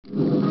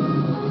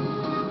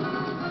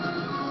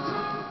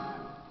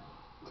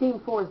Team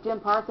 4's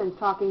Jim Parsons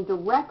talking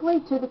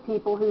directly to the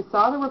people who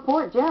saw the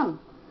report. Jim.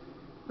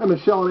 Hi,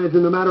 Michelle and Andrew.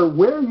 No matter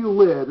where you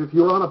live, if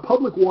you're on a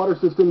public water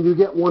system, you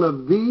get one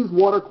of these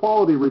water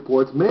quality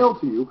reports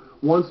mailed to you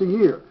once a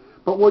year.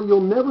 But what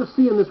you'll never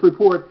see in this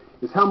report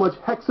is how much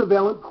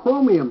hexavalent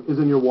chromium is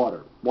in your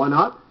water. Why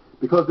not?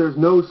 Because there's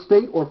no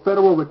state or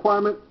federal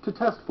requirement to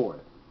test for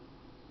it.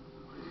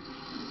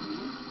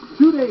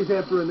 2 days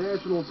after a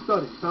national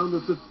study found the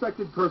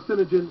suspected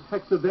carcinogen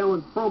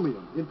hexavalent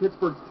chromium in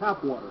Pittsburgh's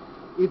tap water,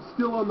 it's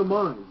still on the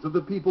minds of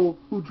the people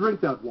who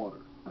drink that water.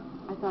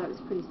 I thought it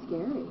was pretty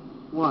scary.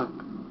 Why?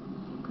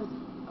 Because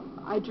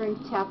I drink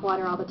tap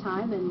water all the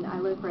time, and I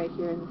live right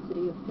here in the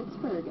city of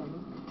Pittsburgh, and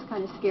it's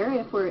kind of scary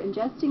if we're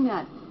ingesting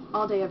that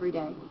all day, every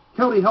day.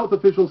 County health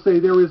officials say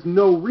there is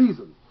no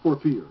reason for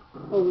fear.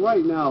 Well,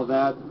 right now,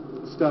 that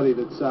study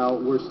that's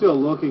out, we're still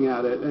looking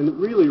at it, and it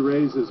really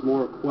raises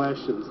more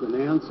questions than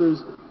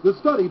answers. The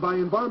study by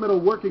Environmental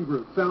Working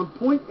Group found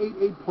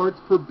 0.88 parts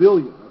per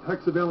billion of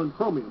hexavalent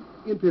chromium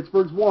in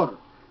Pittsburgh's water.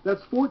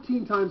 That's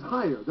 14 times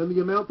higher than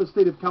the amount the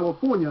state of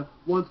California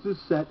wants to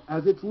set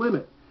as its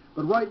limit.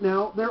 But right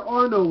now, there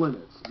are no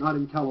limits. Not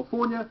in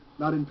California,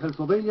 not in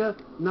Pennsylvania,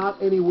 not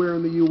anywhere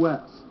in the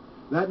U.S.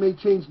 That may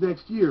change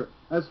next year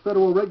as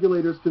federal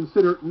regulators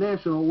consider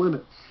national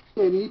limits.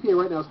 And the EPA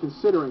right now is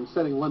considering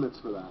setting limits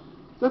for that.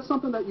 Is that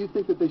something that you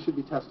think that they should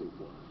be testing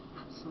for?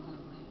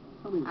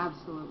 Absolutely.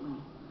 Absolutely.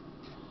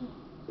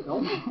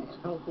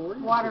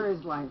 Absolutely. Water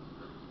is life.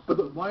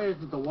 But why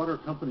isn't the water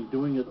company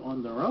doing it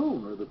on their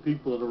own, or the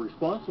people that are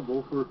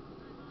responsible for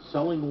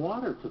selling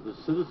water to the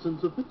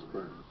citizens of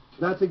Pittsburgh?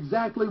 That's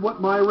exactly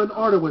what Myron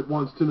Ardewitt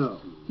wants to know.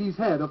 He's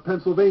head of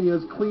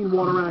Pennsylvania's Clean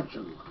Water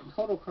Action.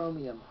 Total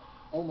chromium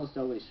almost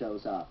always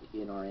shows up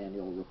in our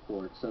annual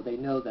report, so they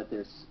know that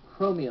there's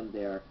chromium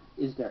there.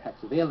 Is there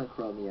hexavalent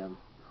chromium?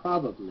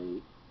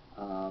 Probably,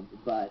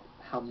 but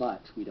how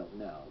much, we don't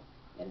know.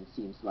 And it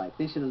seems like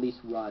they should at least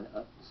run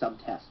some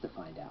tests to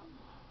find out.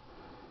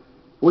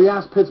 We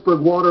asked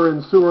Pittsburgh Water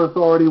and Sewer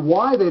Authority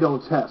why they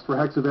don't test for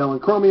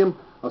hexavalent chromium.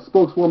 A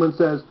spokeswoman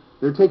says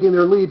they're taking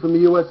their lead from the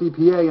U.S.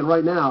 EPA, and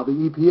right now the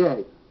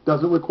EPA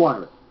doesn't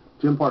require it.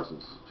 Jim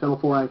Parsons, Channel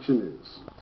 4 Action News.